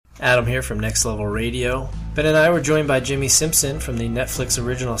Adam here from Next Level Radio. Ben and I were joined by Jimmi Simpson from the Netflix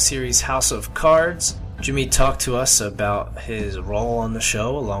original series House of Cards. Jimmy talked to us about his role on the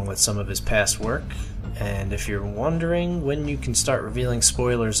show along with some of his past work. And if you're wondering when you can start revealing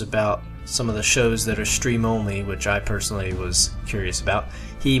spoilers about some of the shows that are stream only, which I personally was curious about,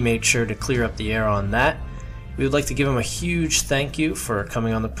 he made sure to clear up the air on that. We would like to give him a huge thank you for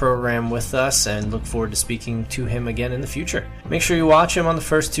coming on the program with us and look forward to speaking to him again in the future. Make sure you watch him on the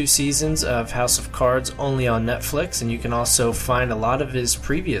first 2 seasons of House of Cards only on Netflix, and you can also find a lot of his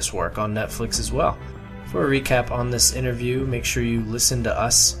previous work on Netflix as well. For a recap on this interview, make sure you listen to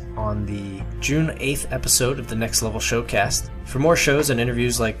us on the June 8th episode of the Next Level Showcast. For more shows and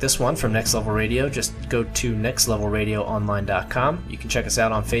interviews like this one from Next Level Radio, just go to nextlevelradioonline.com. You can check us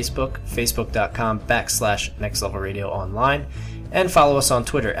out on Facebook, facebook.com/nextlevelradioonline, and follow us on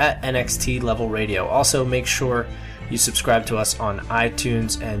Twitter at NXTLevelRadio. Also, make sure you subscribe to us on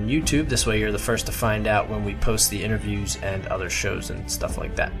iTunes and YouTube. This way you're the first to find out when we post the interviews and other shows and stuff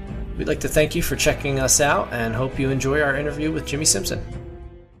like that. We'd like to thank you for checking us out and hope you enjoy our interview with Jimmi Simpson.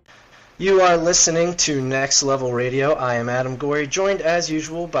 You are listening to Next Level Radio. I am Adam Gorey, joined as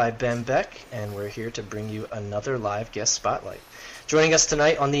usual by Ben Beck, and we're here to bring you another live guest spotlight. Joining us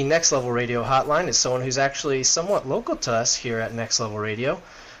tonight on the Next Level Radio hotline is someone who's actually somewhat local to us here at Next Level Radio.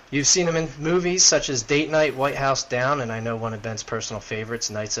 You've seen him in movies such as Date Night, White House Down, and I know one of Ben's personal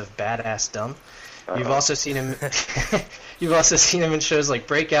favorites, Knights of Badass Dumb. You've also seen him. You've also seen him in shows like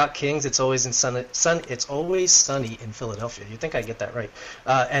Breakout Kings. It's always sunny in Philadelphia. You'd think I get that right.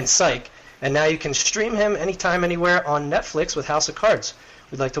 And Psych. And now you can stream him anytime, anywhere on Netflix with House of Cards.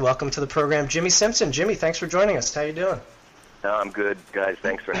 We'd like to welcome to the program Jimmi Simpson. Jimmy, thanks for joining us. How you doing? I'm good, guys.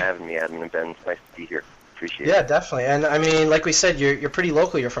 Thanks for having me, Adam and Ben. It's nice to be here. Appreciate it. Yeah, definitely. And I mean, like we said, you're pretty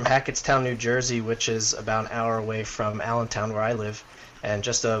local. You're from Hackettstown, New Jersey, which is about an hour away from Allentown, where I live, and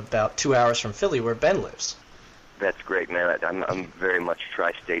just about 2 hours from Philly, where Ben lives. That's great, man. I'm very much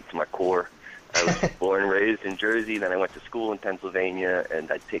tri-state to my core. I was born and raised in Jersey, then I went to school in Pennsylvania,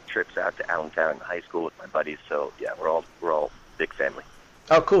 and I'd take trips out to Allentown high school with my buddies. So yeah, we're all big family.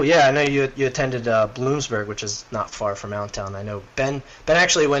 Oh, cool. Yeah, I know you attended Bloomsburg, which is not far from Allentown. I know Ben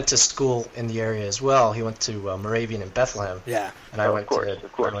actually went to school in the area as well. He went to Moravian in Bethlehem. Yeah. And I went to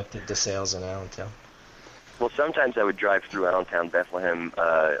DeSales in Allentown. Well, sometimes I would drive through Allentown, Bethlehem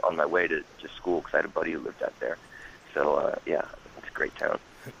on my way to school because I had a buddy who lived out there. So, yeah, it's a great town.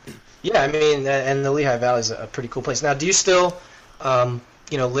 Yeah, I mean, and the Lehigh Valley is a pretty cool place. Now, do you still,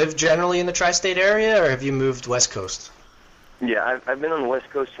 live generally in the tri-state area, or have you moved West Coast? Yeah, I've been on the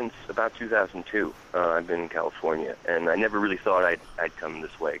West Coast since about 2002. I've been in California, and I never really thought I'd come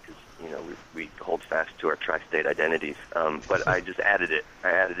this way because, we hold fast to our tri-state identities. But I just added it.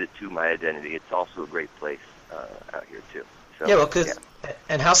 I added it to my identity. It's also a great place out here, too. So, yeah, well,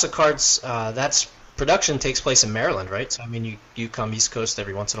 and House of Cards, that's production takes place in Maryland, right? So, I mean, you come East Coast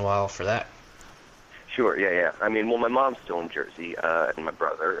every once in a while for that. Sure, yeah. I mean, well, my mom's still in Jersey, and my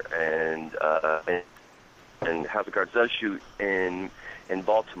brother, and House of Cards does shoot in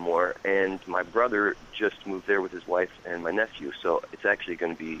Baltimore, and my brother just moved there with his wife and my nephew, so it's actually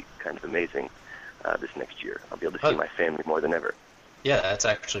going to be kind of amazing this next year. I'll be able to see my family more than ever. Yeah, that's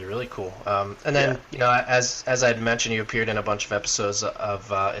actually really cool. And then, as I'd mentioned, you appeared in a bunch of episodes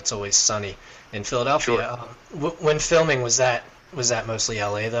of It's Always Sunny in Philadelphia. Sure. When filming, was that mostly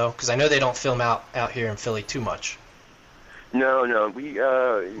L.A., though? Because I know they don't film out here in Philly too much. No.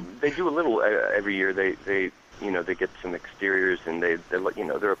 They do a little every year. They get some exteriors, and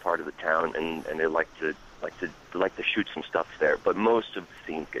they're a part of the town, and they like to shoot some stuff there. But most of the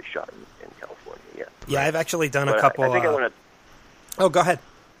scenes get shot in California. Yeah. Yeah, I've actually done a couple. I think I want to. Oh, go ahead.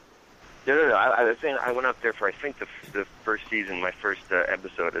 No. I was saying I went up there for, I think, the first season, my first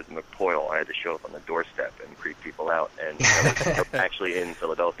episode as McPoyle. I had to show up on the doorstep and creep people out, and I was actually in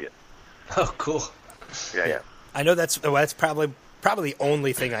Philadelphia. Oh, cool. Yeah. I know that's probably the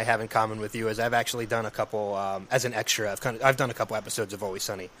only thing I have in common with you is I've actually done a couple as an extra. I've done a couple episodes of Always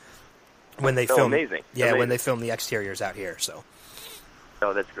Sunny when they film. Amazing. Yeah, amazing. When they film the exteriors out here. So.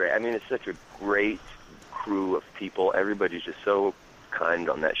 Oh, that's great. I mean, it's such a great crew of people. Everybody's just so kind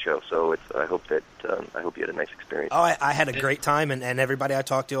on that show. So I hope you had a nice experience. Oh, I had a great time, and everybody I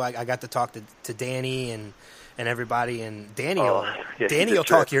talked to, I got to talk to Danny and everybody, and Danny will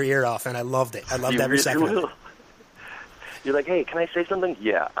talk your ear off, and I loved it. I loved every second of it. You're like, hey, can I say something?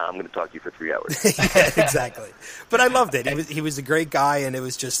 Yeah, I'm going to talk to you for 3 hours. Yeah, exactly. But I loved it. He was a great guy, and it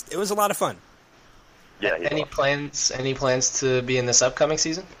was a lot of fun. Yeah. Any plans to be in this upcoming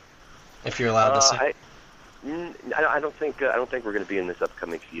season? If you're allowed to say. I don't think we're going to be in this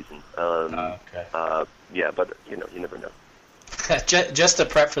upcoming season. Okay. Yeah, but you never know. just to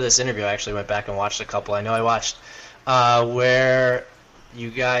prep for this interview, I actually went back and watched a couple. I know I watched where you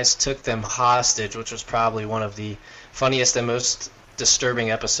guys took them hostage, which was probably one of the funniest and most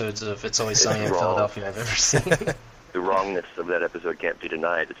disturbing episodes of It's Always Sunny in Philadelphia I've ever seen. The wrongness of that episode can't be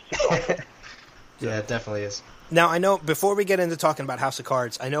denied. It's just awful. Yeah, it definitely is. Now, I know, before we get into talking about House of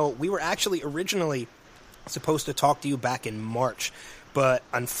Cards, I know we were actually originally supposed to talk to you back in March, but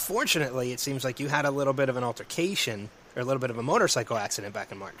unfortunately, it seems like you had a little bit of an altercation, or a little bit of a motorcycle accident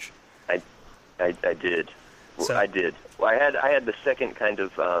back in March. I did. So, I did. Well, I had the second kind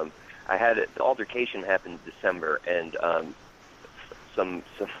of. The altercation happened in December, and some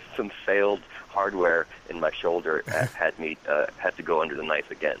failed hardware in my shoulder had to go under the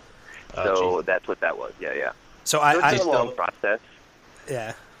knife again. So geez. That's what that was. Yeah. So it's a long process.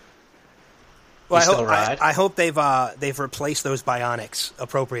 Yeah. Well, I hope they've replaced those bionics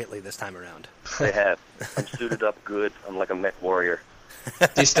appropriately this time around. They have. I'm suited up good. I'm like a mech warrior. Do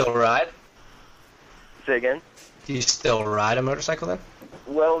you still ride? Say again? Do you still ride a motorcycle then?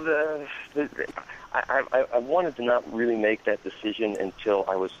 Well, I wanted to not really make that decision until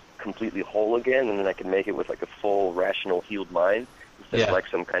I was completely whole again, and then I could make it with like a full, rational, healed mind instead of like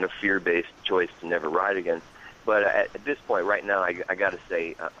some kind of fear-based choice to never ride again. But at this point, right now, I got to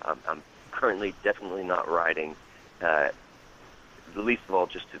say I'm currently definitely not riding. The least of all,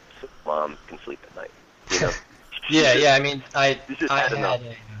 just so Mom can sleep at night. You know? Yeah. I mean, I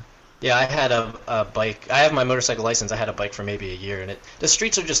had a bike. I have my motorcycle license. I had a bike for maybe a year, and the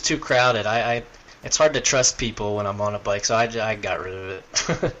streets are just too crowded. It's hard to trust people when I'm on a bike, so I got rid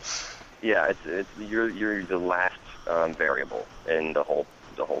of it. Yeah, you're the last variable in the whole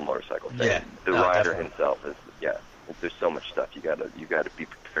motorcycle thing. Yeah, the rider definitely himself is There's so much stuff you gotta be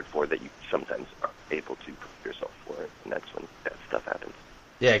prepared for that you sometimes aren't able to prepare yourself for it, and that's when that stuff happens.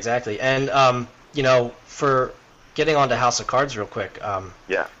 Yeah, exactly. And for getting on to House of Cards real quick.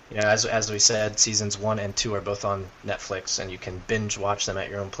 As we said, seasons 1 and 2 are both on Netflix, and you can binge watch them at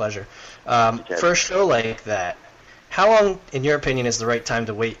your own pleasure. For a show like that, how long, in your opinion, is the right time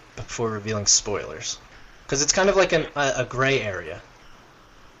to wait before revealing spoilers? Because it's kind of like a gray area.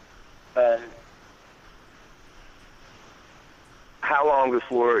 How long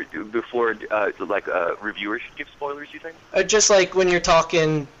before reviewers should give spoilers, you think? Just like when you're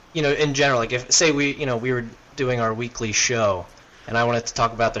talking, in general, like if say we were doing our weekly show, and I wanted to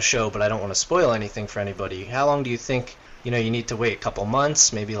talk about the show, but I don't want to spoil anything for anybody. How long do you think you need to wait? A couple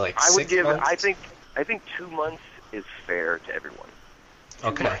months, maybe like 6 months? I think 2 months is fair to everyone.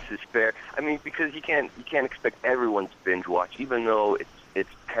 Okay. 2 months is fair. I mean, because you can't expect everyone to binge watch, even though it's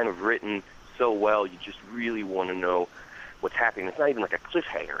kind of written so well. You just really want to know what's happening. It's not even like a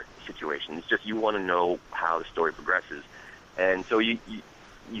cliffhanger situation. It's just you want to know how the story progresses, and so you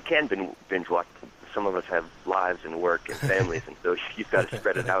can binge watch. Some of us have lives and work and families, and so you've got to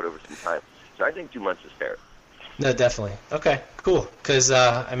spread it out over some time. So I think 2 months is fair. No, definitely. Okay, cool. Because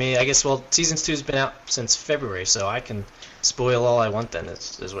I guess season 2's been out since February, so I can spoil all I want. Then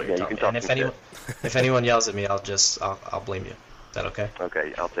is what you're talking about. And if anyone yells at me, I'll blame you. Is that okay?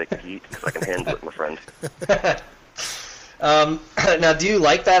 Okay, I'll take the heat because I can handle it, my friend. Now, do you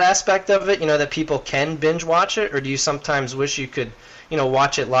like that aspect of it? That people can binge watch it, or do you sometimes wish you could,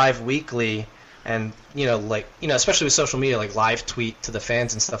 watch it live weekly? And especially with social media, like live tweet to the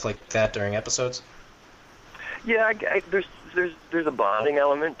fans and stuff like that during episodes. Yeah, there's a bonding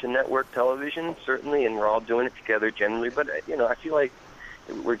element to network television, certainly, and we're all doing it together generally. But I feel like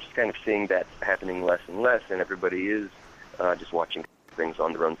we're just kind of seeing that happening less and less, and everybody is just watching things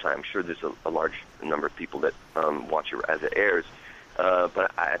on their own time. I'm sure there's a large number of people that watch it as it airs,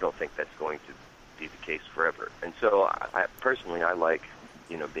 but I don't think that's going to be the case forever. And so, I personally like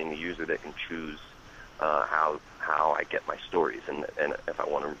being a user that can choose how I get my stories, and if I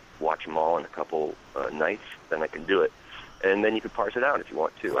want to watch them all in a couple nights, then I can do it, and then you can parse it out if you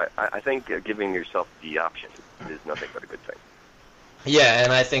want to. I think giving yourself the option is nothing but a good thing. Yeah,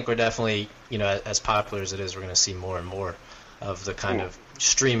 and I think we're definitely, as popular as it is, we're going to see more and more of the kind of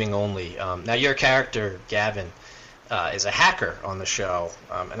streaming only. Now, your character Gavin is a hacker on the show,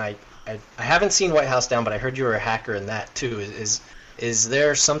 and I haven't seen White House Down, but I heard you were a hacker in that too. Is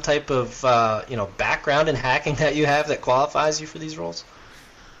there some type of background in hacking that you have that qualifies you for these roles?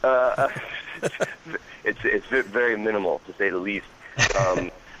 It's very minimal, to say the least.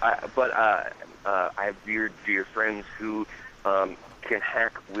 But I have dear friends who can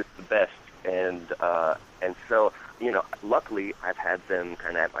hack with the best, and so luckily I've had them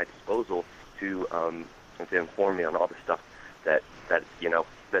kind of at my disposal to inform me on all the stuff that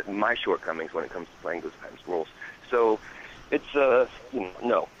my shortcomings when it comes to playing those kinds of roles. So. It's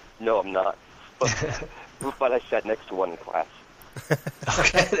no, I'm not. But I sat next to one in class,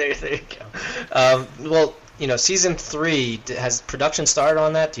 Okay, there you go. Well, season 3, has production started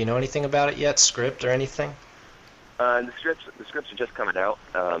on that? Do you know anything about it yet? Script or anything? The scripts are just coming out,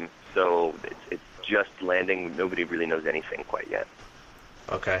 so it's just landing. Nobody really knows anything quite yet.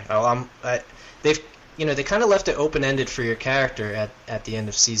 Okay. Well, they kind of left it open-ended for your character at the end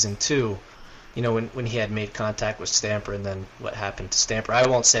of season 2. When he had made contact with Stamper, and then what happened to Stamper. I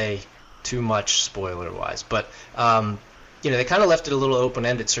won't say too much spoiler-wise, but they kind of left it a little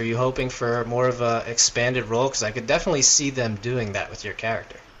open-ended. So are you hoping for more of a expanded role? Because I could definitely see them doing that with your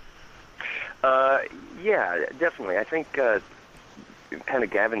character. Yeah, definitely. I think kind of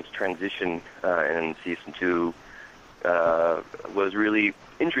Gavin's transition in season 2 was really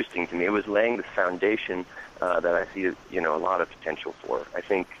interesting to me. It was laying the foundation that I see a lot of potential for. I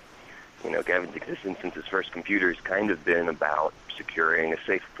think Gavin's existence since his first computer has kind of been about securing a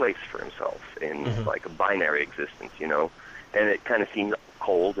safe place for himself in like a binary existence, and it kind of seems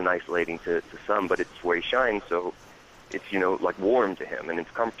cold and isolating to some, but it's where he shines, so it's like warm to him and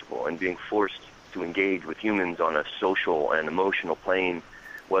it's comfortable, and being forced to engage with humans on a social and emotional plane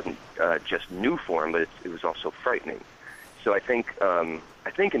wasn't just new for him, but it was also frightening. So I think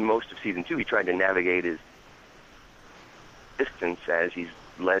in most of season 2 he tried to navigate his distance as he's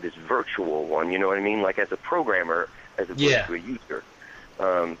led his virtual one, you know what I mean? Like as a programmer, as opposed to a user.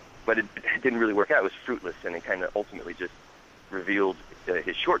 But it didn't really work out. It was fruitless, and it kind of ultimately just revealed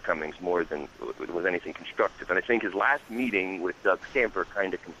his shortcomings more than it was anything constructive. And I think his last meeting with Doug Stamper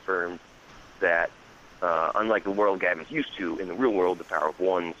kind of confirmed that, unlike the world Gavin's used to, in the real world, the power of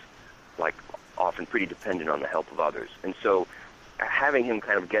one's like often pretty dependent on the help of others. And so having him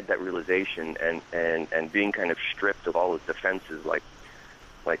kind of get that realization and being kind of stripped of all his defenses, like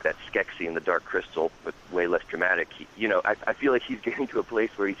that Skeksis in the Dark Crystal, but way less dramatic. I feel like he's getting to a place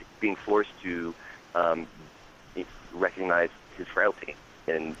where he's being forced to recognize his frailty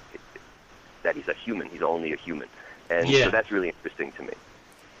and that he's a human. He's only a human, and so that's really interesting to me.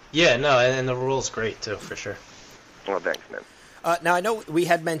 Yeah, no, and the role's great too, for sure. Well, thanks, man. Now, I know we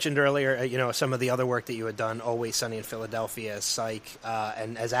had mentioned earlier, some of the other work that you had done, Always Sunny in Philadelphia, Psych,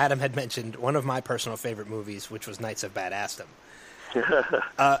 and as Adam had mentioned, one of my personal favorite movies, which was Knights of Badassdom.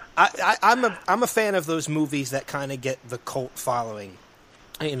 I'm a fan of those movies that kind of get the cult following,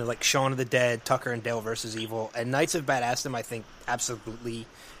 like Shaun of the Dead, Tucker and Dale versus Evil, and Knights of Badassdom I think absolutely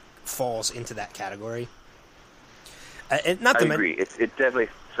falls into that category. And not to I agree. It definitely.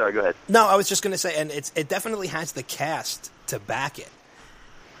 Sorry, go ahead. No, I was just going to say, and it definitely has the cast to back it.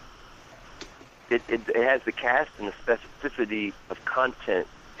 It has the cast and the specificity of content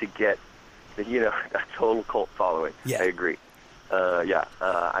to get a total cult following. Yeah. I agree.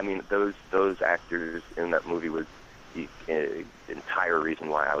 I mean, those actors in that movie was the entire reason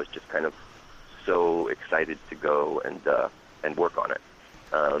why I was just kind of so excited to go and work on it.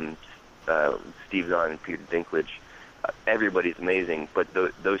 Steve Zahn and Peter Dinklage, everybody's amazing, but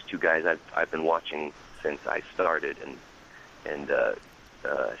those two guys I've been watching since I started, and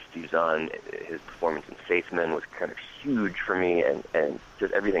Steve Zahn, his performance in Faithman was kind of huge for me, and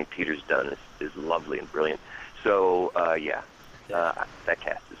just everything Peter's done is lovely and brilliant. So that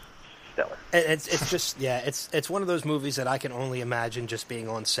cast is stellar. And it's just it's one of those movies that I can only imagine just being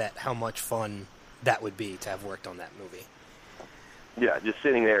on set how much fun that would be to have worked on that movie. Yeah, just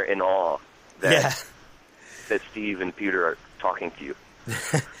sitting there in awe that Steve and Peter are talking to you.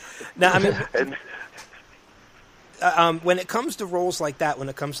 Now, I mean, when it comes to roles like that, when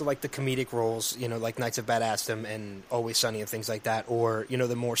it comes to like the comedic roles, like Knights of Badassdom and Always Sunny and things like that, or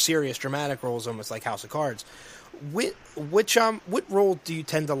the more serious dramatic roles, almost like House of Cards, what role do you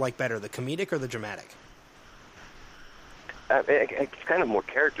tend to like better, the comedic or the dramatic? It's kind of more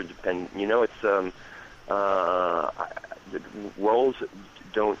character dependent. It's the roles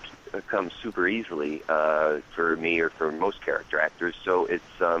don't come super easily for me or for most character actors. So it's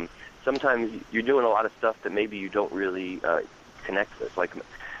sometimes you're doing a lot of stuff that maybe you don't really connect with. Like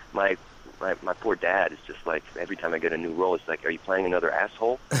my poor dad is just like, every time I get a new role, it's like, are you playing another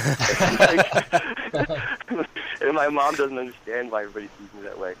asshole? And my mom doesn't understand why everybody sees me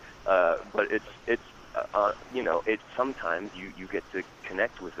that way. But it's sometimes you get to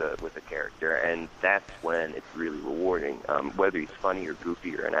connect with a character, and that's when it's really rewarding. Whether he's funny or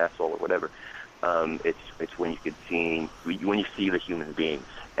goofy or an asshole or whatever, it's when you see the human being.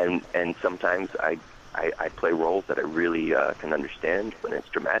 And sometimes I play roles that I really can understand when it's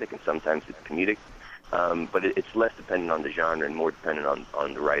dramatic, and sometimes it's comedic. But it's less dependent on the genre and more dependent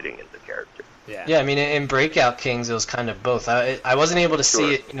on the writing and the character. Yeah. I mean, in Breakout Kings, it was kind of both. I wasn't able to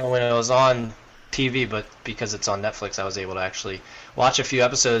see it, when it was on TV, but because it's on Netflix, I was able to actually watch a few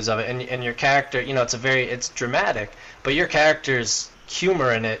episodes of it. And your character, it's dramatic, but your character's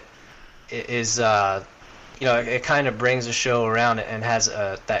humor in it is, it kind of brings the show around and has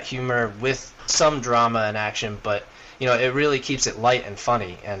that humor with some drama and action, but it really keeps it light and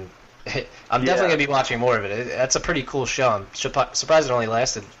funny. And I'm definitely gonna be watching more of it. That's a pretty cool show. I'm surprised it only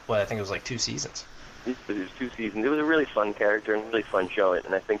lasted I think it was like 2 seasons. It was 2 seasons. It was a really fun character and really fun show.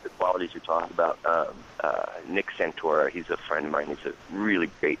 And I think the qualities you're talking about, Nick Santora, he's a friend of mine. He's a really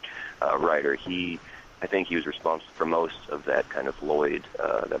great writer. I think he was responsible for most of that kind of Lloyd,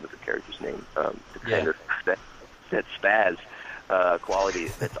 that was the character's name, the kind of that spaz quality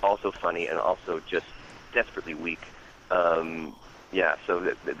that's also funny and also just desperately weak. So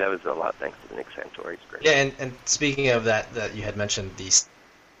that was a lot thanks to Nick Santora. He's great. Yeah, and speaking of that you had mentioned the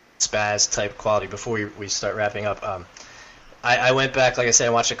spaz type quality before we start wrapping up. I went back, like I said,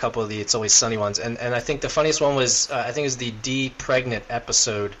 I watched a couple of the It's Always Sunny ones, and I think the funniest one was I think it was the D pregnant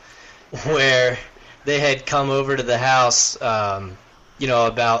episode where they had come over to the house,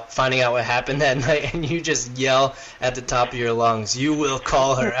 about finding out what happened that night, and you just yell at the top of your lungs, "You will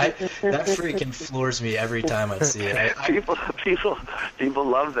call her!" That freaking floors me every time I see it. People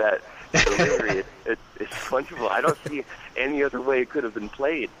love that delivery. It's wonderful. I don't see any other way it could have been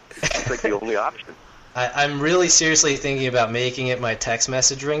played. It's like the only option. I'm really seriously thinking about making it my text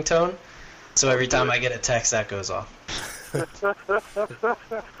message ringtone, so every time I get a text, that goes off. That's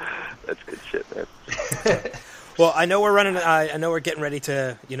good shit, man. Well, I know we're running. I know we're getting ready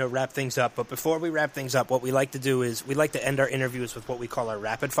to, wrap things up. But before we wrap things up, what we like to do is we like to end our interviews with what we call our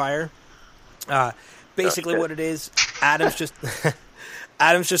rapid fire. Basically, what it is, Adam's just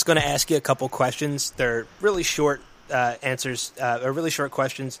going to ask you a couple questions. They're really short answers, or really short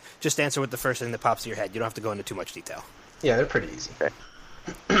questions. Just answer with the first thing that pops to your head. You don't have to go into too much detail. Yeah, they're pretty easy. Okay.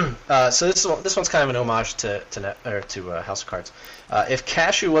 So this one's kind of an homage to House of Cards. If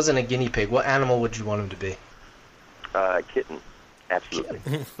Cashew wasn't a guinea pig, what animal would you want him to be? Kitten. Absolutely.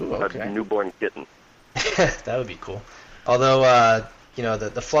 Ooh, okay. A newborn kitten. That would be cool. Although,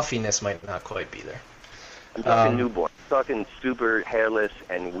 the fluffiness might not quite be there. I'm talking newborn. I'm talking super hairless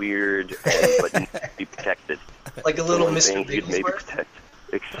and weird, but needs to be protected. Like a little Mr. Bigglesworth?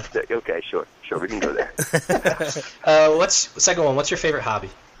 Okay, sure, we can go there. Second one, what's your favorite hobby?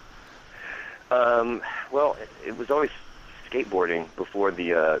 Well, it was always skateboarding before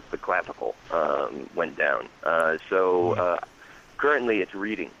the clavicle went down. Currently it's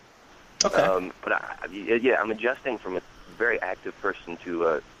reading. Okay. But I'm adjusting from a very active person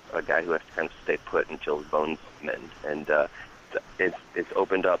to a guy who has to kind of stay put until his bones mend. And it's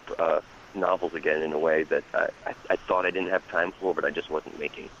opened up novels again in a way that I thought I didn't have time for, but I just wasn't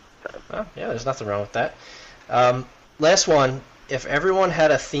making time. Oh, yeah, there's nothing wrong with that. Last one. If everyone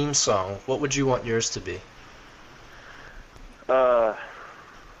had a theme song, what would you want yours to be?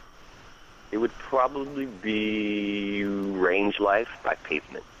 It would probably be Range Life by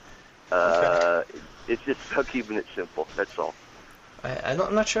Pavement. It's just about keeping it simple. That's all. I'm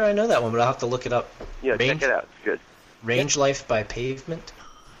not sure I know that one, but I'll have to look it up. Yeah, check it out. It's good. Range Life by Pavement?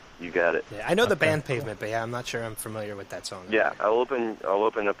 You got it. Yeah, I know the band Pavement, but I'm not sure I'm familiar with that song. Yeah, I'll open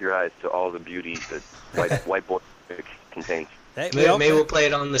up your eyes to all the beauty that white boy contains. Hey, maybe we'll play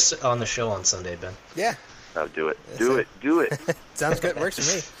it on the show on Sunday, Ben. Yeah. Oh, do it. Do it. Sounds good. Works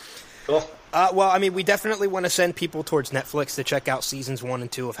for me. Cool. Well, we definitely want to send people towards Netflix to check out seasons 1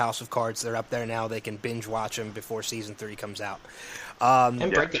 and 2 of House of Cards. They're up there now. They can binge watch them before season 3 comes out.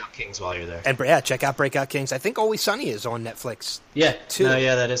 And Breakout Kings while you're there. And check out Breakout Kings. I think Always Sunny is on Netflix. Yeah. Too. No,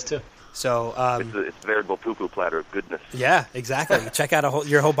 yeah, that is too. So it's a veritable poo-poo platter of goodness. Yeah, exactly. Check out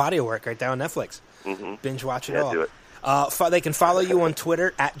your whole body of work right there on Netflix. Mm-hmm. Binge watch it all. Do it. They can follow you on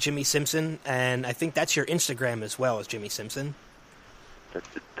Twitter at Jimmi Simpson, and I think that's your Instagram as well as Jimmi Simpson.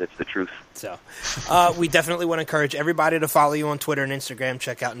 That's the truth. So, we definitely want to encourage everybody to follow you on Twitter and Instagram.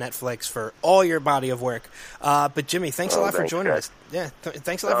 Check out Netflix for all your body of work. But Jimmy, thanks a lot for joining us. Yeah,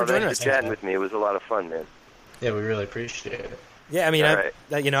 thanks a lot for joining us. Thanks for chatting with me. It was a lot of fun, man. Yeah, we really appreciate it. Yeah,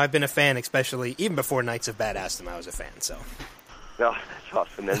 I've been a fan, especially even before Knights of Badassdom. I was a fan. So. No, that's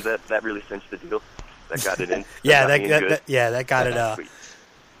awesome, man. That really cinched the deal. That got it in. That got it.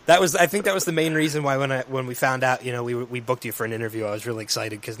 I think that was the main reason why when we found out, we booked you for an interview. I was really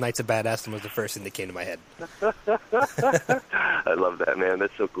excited because Knights of Badassdom was the first thing that came to my head. I love that, man.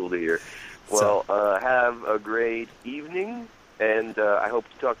 That's so cool to hear. Well, have a great evening, and I hope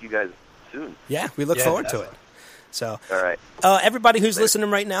to talk to you guys soon. Yeah, we look forward to it. So, all right. Everybody who's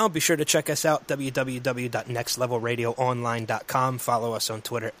listening right now, be sure to check us out, www.nextlevelradioonline.com. Follow us on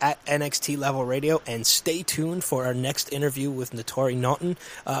Twitter at NXT Level Radio, and stay tuned for our next interview with Notori Naughton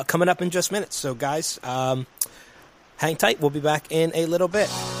coming up in just minutes. So, guys, hang tight. We'll be back in a little bit.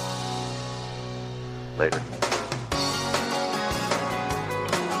 Later.